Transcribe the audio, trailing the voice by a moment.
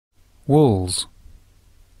Walls.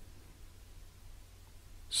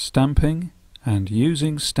 Stamping and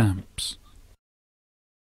using stamps.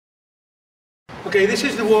 Okay, this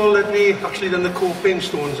is the wall that we actually done the coping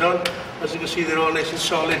stones on. As you can see, they're all nice and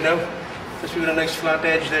solid now. Because we've got a nice flat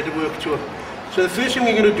edge there to work to. So the first thing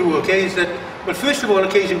we're going to do, okay, is that, well, first of all,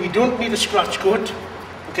 okay, so we don't need a scratch coat,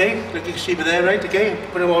 okay, like you can see over there, right, okay,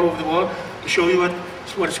 put them all over the wall to show you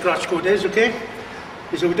what a scratch coat is, okay.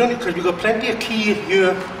 So we don't, because we've got plenty of key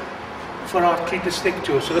here for our concrete to stick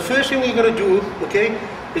to. So the first thing we're going to do, okay,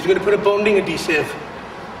 is we're going to put a bonding adhesive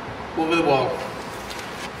over the wall.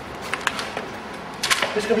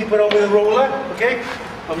 This can be put on with a roller, okay?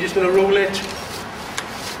 I'm just going to roll it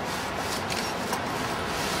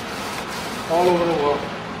all over the wall.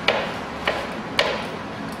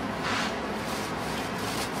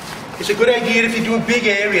 It's a good idea if you're doing big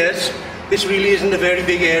areas, this really isn't a very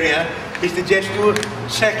big area, is to just do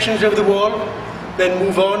sections of the wall, then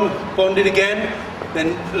move on, bond it again,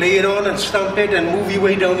 then lay it on and stamp it and move your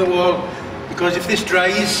way down the wall. Because if this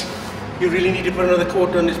dries, you really need to put another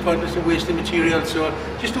coat on this point. It's a waste of material. So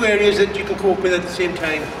just do areas that you can cope with at the same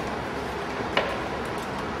time.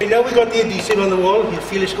 Okay, now we've got the adhesive on the wall. You'll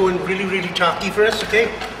feel it's going really, really tacky for us, okay?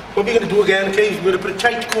 What we're going to do again, okay, is we're going to put a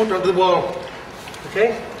tight coat onto the wall,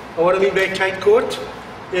 okay? And what I mean by a tight coat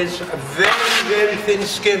is a very, very thin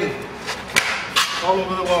skin all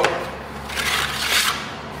over the wall.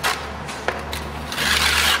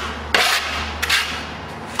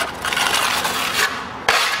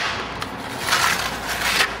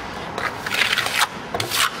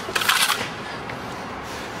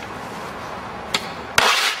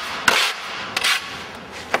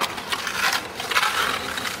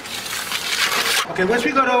 Okay, once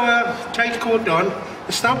we've got our tight coat on,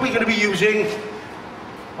 the stamp we're going to be using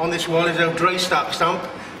on this wall is our dry stack stamp.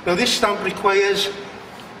 Now this stamp requires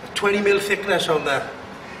a 20mm thickness on there,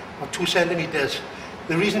 or 2 centimeters.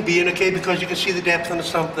 The reason being, okay, because you can see the depth on the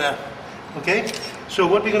stamp there. Okay, so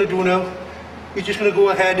what we're going to do now, we're just going to go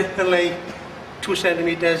ahead and lay 2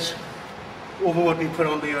 centimeters over what we put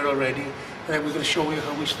on there already, and then we're going to show you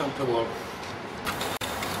how we stamp the wall.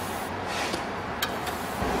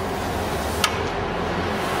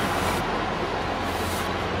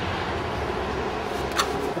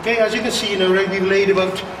 Okay, as you can see now, right, we've laid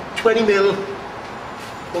about 20mm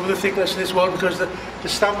over the thickness of this wall because the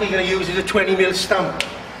stamp we're going to use is a 20mm stamp.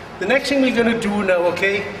 The next thing we're going to do now,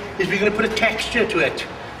 okay, is we're going to put a texture to it,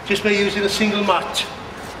 just by using a single mat.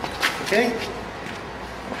 Okay?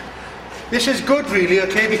 This is good really,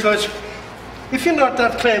 okay, because if you're not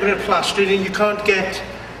that clever at plastering and you can't get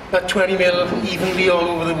that 20mm evenly all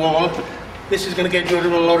over the wall, this is going to get you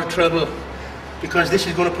into a lot of trouble, because this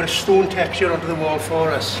is going to put a stone texture onto the wall for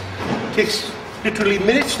us. It takes literally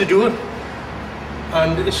minutes to do it,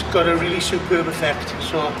 and it's got a really superb effect.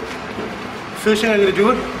 So, first thing I'm going to do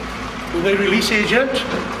with my release agent,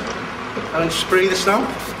 I'm going to spray the stamp,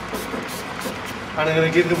 and I'm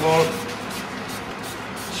going to give the wall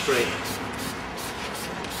a spray.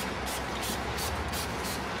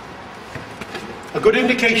 A good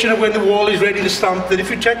indication of when the wall is ready to stamp, that if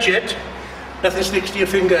you touch it, nothing sticks to your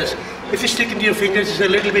fingers. If you're sticking to your fingers, it's a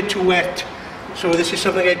little bit too wet. So this is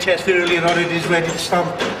something I tested earlier on, it is ready to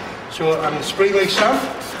stamp. So I'm going to spray my stamp,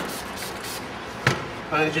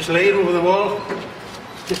 and I just lay it over the wall,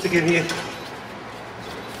 just to give you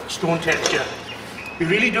a stone texture. You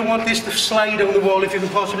really don't want this to slide down the wall if you can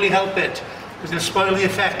possibly help it, because it'll spoil the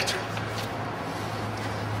effect.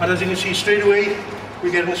 And as you can see straight away,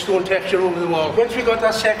 we're getting a stone texture over the wall. Once we've got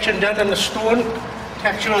that section done and the stone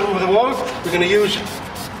texture all over the wall, we're going to use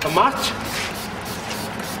a mat.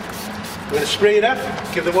 We're going to spray it up,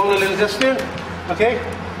 give the wall a little dusting, okay,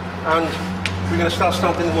 and we're going to start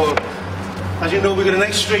stamping the wall. As you know, we've got a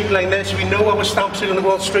nice straight line there, so we know our stamps are going to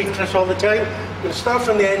go on straight across all the time. We're going to start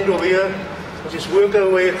from the end over here and just work our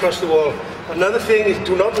way across the wall. Another thing is,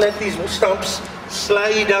 do not let these stamps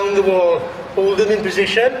slide down the wall. Hold them in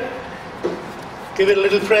position, give it a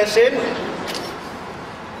little press in,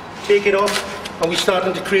 take it off, and we're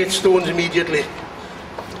starting to create stones immediately.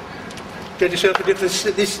 Get yourself a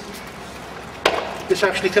different, this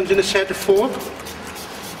actually comes in a set of 4.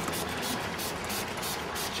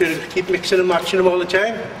 So you keep mixing and matching them all the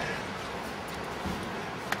time.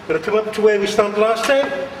 Going to come up to where we stamped last time,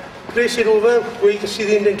 place it over where you can see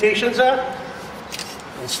the indentations are,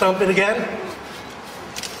 and stamp it again.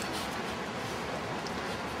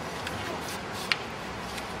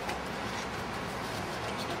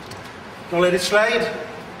 Don't let it slide,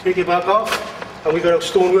 take it back off. And we've got our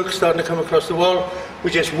stonework starting to come across the wall. We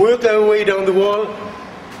just work our way down the wall,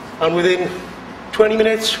 and within 20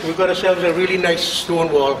 minutes we've got ourselves a really nice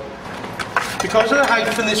stone wall. because of the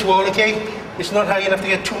height from this wall, okay, it's not high enough to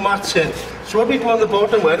get two mats in. So what we do on the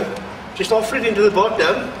bottom one, just offer it into the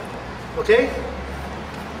bottom, okay,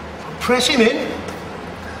 press him in,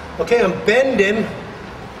 okay, and bend him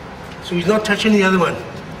so he's not touching the other one,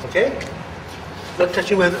 okay, not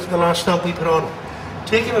touching where the last stamp we put on.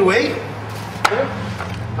 Take him away, okay?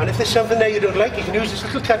 And if there's something there you don't like, you can use this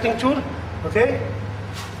little cutting tool, okay,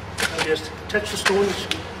 and just touch the stones,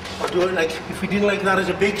 or do it like, if we didn't like that as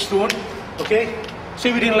a big stone, okay,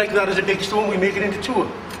 say we didn't like that as a big stone, we make it into two,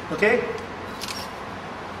 okay,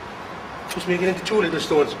 just make it into two little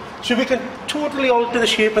stones. So we can totally alter the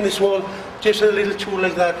shape of this wall just with a little tool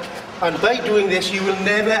like that. And by doing this, you will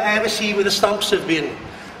never ever see where the stamps have been.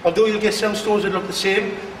 Although you'll get some stones that look the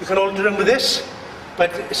same, you can alter them with this.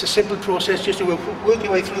 But it's a simple process just to work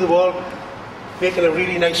your way through the wall, making a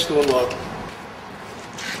really nice stone wall.